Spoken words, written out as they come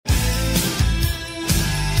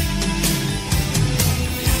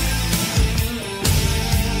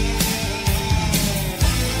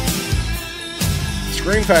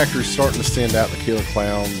Scream Factory's starting to send out the Killer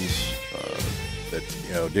Clowns, that,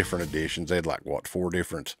 you know, different editions. They had like, what, 4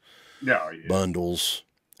 different bundles,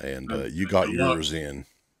 and you got yours in.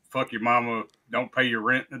 Fuck your mama, don't pay your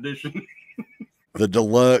rent edition. The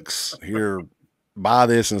deluxe, here, buy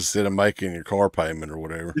this instead of making your car payment or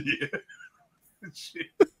whatever. Yeah.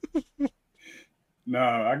 No,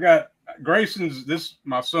 I got Grayson's,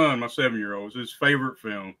 my son, my 7-year-old, his favorite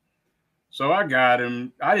film. So I got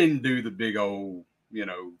him. I didn't do the big old, you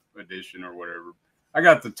know, edition or whatever. I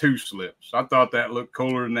got the 2 slips. I thought that looked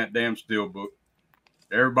cooler than that damn steelbook.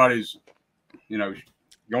 Everybody's, you know,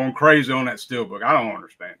 going crazy on that steelbook. I don't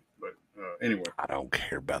understand. But anyway. I don't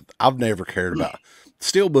care about that. I've never cared about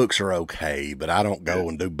steelbooks are okay, but I don't go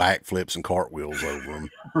and do backflips and cartwheels over them.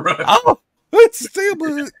 Right. Oh, it's a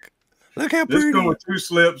steelbook. Look how pretty. This go with 2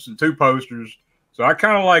 slips and 2 posters. So I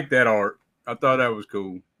kind of like that art. I thought that was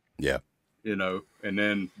cool. Yeah. You know, and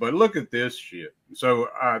then, but look at this shit. So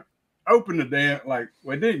I opened the damn, like,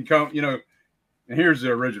 well, it didn't come, you know, and here's the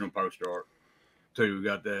original poster art too. We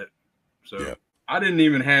got that. So yeah. I didn't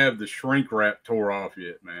even have the shrink wrap tore off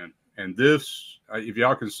yet, man. And this, if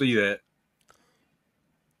y'all can see that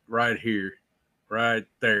right here, right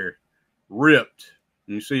there, ripped.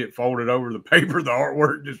 You see it folded over the paper, the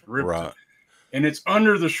artwork just ripped. Right. And it's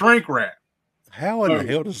under the shrink wrap. How in the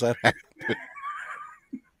hell does that happen?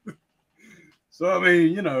 So, I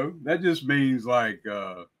mean, you know, that just means like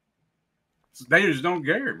they just don't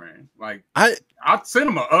care, man. Like I sent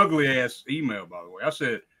them an ugly ass email, by the way. I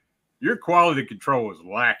said, your quality control is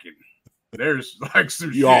lacking. There's like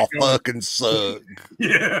some y'all fucking suck.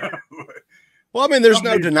 Yeah. Well, I mean, there's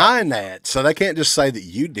no denying that. So they can't just say that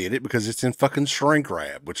you did it because it's in fucking shrink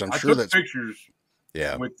wrap, which I'm sure that's pictures.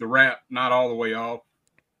 Yeah. With the wrap not all the way off,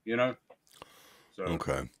 you know? So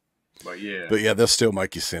okay. But yeah. But yeah, they'll still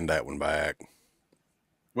make you send that one back.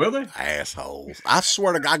 Will they? Assholes. I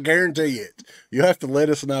swear to God, I guarantee it. You have to let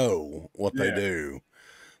us know what they do.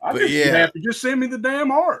 I think you have to just send me the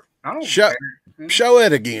damn art. I don't care. Show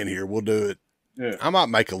it again here. We'll do it. Yeah. I might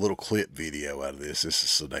make a little clip video out of this. This is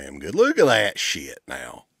so damn good. Look at that shit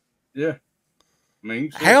now. Yeah. I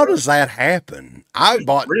mean, how does that happen? I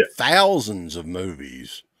bought thousands of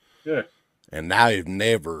movies. Yeah. And I've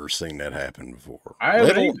never seen that happen before.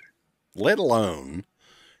 Let alone,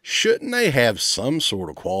 shouldn't they have some sort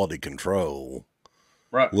of quality control?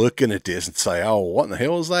 Right. Looking at this and say, "Oh, what in the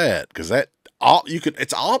hell is that?" Because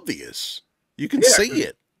it's obvious. You can see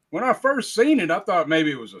it. When I first seen it, I thought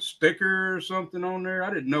maybe it was a sticker or something on there.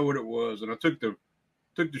 I didn't know what it was, and I took the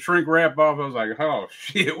shrink wrap off. I was like, "Oh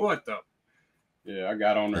shit, what the?" Yeah, I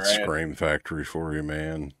got on there. That's Scream Factory for you,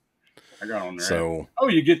 man. I got on there. So,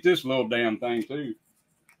 you get this little damn thing too.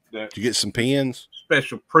 Did you get some pins?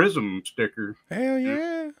 Special Prism sticker. Hell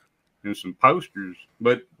yeah. And some posters.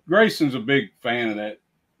 But Grayson's a big fan of that.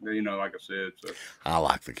 You know, like I said. So I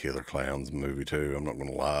like the Killer Clowns movie too. I'm not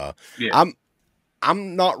gonna lie. Yeah.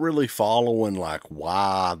 I'm not really following like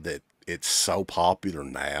why that it's so popular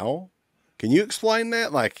now. Can you explain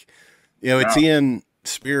that? Like, you know, it's in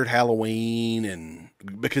Spirit Halloween, and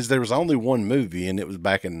because there was only one movie, and it was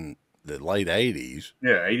back in the late 80s.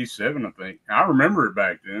 Yeah, 87, I think. I remember it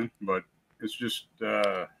back then, but it's just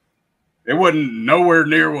it wasn't nowhere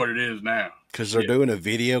near what it is now. Because they're doing a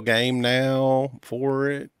video game now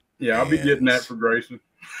for it. Yeah, I'll be getting that for Grayson.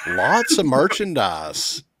 Lots of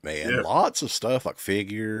merchandise. Man, lots of stuff like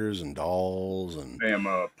figures and dolls and damn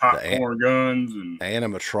popcorn guns and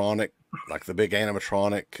animatronic, like the big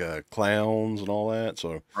animatronic clowns and all that.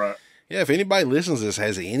 So, right. Yeah, if anybody listens to this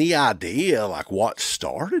has any idea like what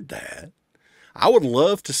started that, I would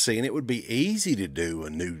love to see, and it would be easy to do a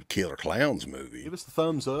new Killer Clowns movie. Give us the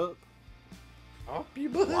thumbs up. Up your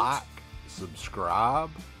butt. Like, subscribe.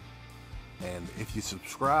 And if you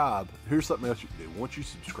subscribe, here's something else you can do. Once you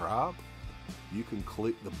subscribe, you can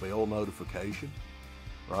click the bell notification,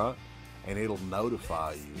 right? And it'll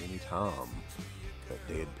notify you anytime that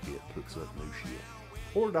Dead Pit puts up new shit.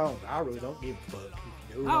 Or don't. I really don't give a fuck. If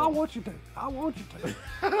you do I want you to. I want you to.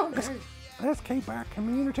 I don't care. Let's keep our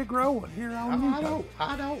community growing here on YouTube.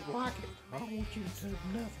 I don't like it. I don't want you to do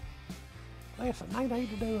nothing. Listen, they need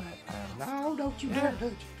to do that. No, don't you dare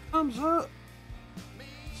touch it. Thumbs up.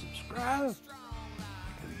 Subscribe. And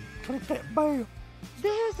click that bell.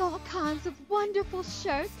 There's all kinds of wonderful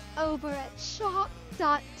shirts over at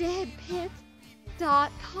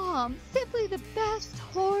shop.deadpit.com. Simply the best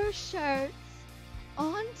horror shirts.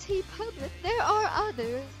 On TeePublic, there are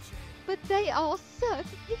others, but they all suck.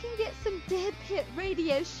 You can get some Dead Pit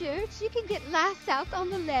Radio shirts. You can get Last South on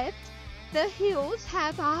the left. The Hills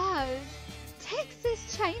Have Eyes.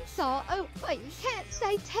 Texas Chainsaw. Oh, wait, you can't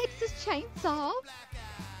say Texas Chainsaw.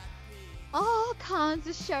 all kinds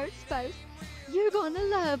of shirts, folks. You're gonna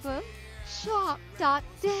love them.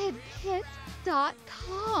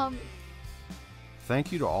 shop.deadpit.com.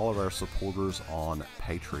 Thank you to all of our supporters on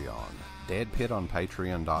Patreon. DeadPit on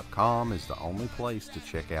Patreon.com is the only place to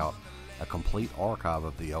check out a complete archive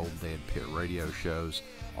of the old Dead Pit radio shows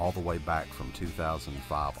all the way back from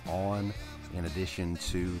 2005 on, in addition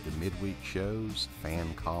to the midweek shows,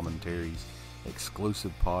 fan commentaries,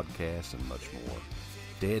 exclusive podcasts, and much more.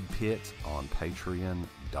 Dead Pit on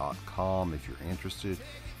Patreon.com if you're interested.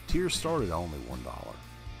 Tiers start at only $1.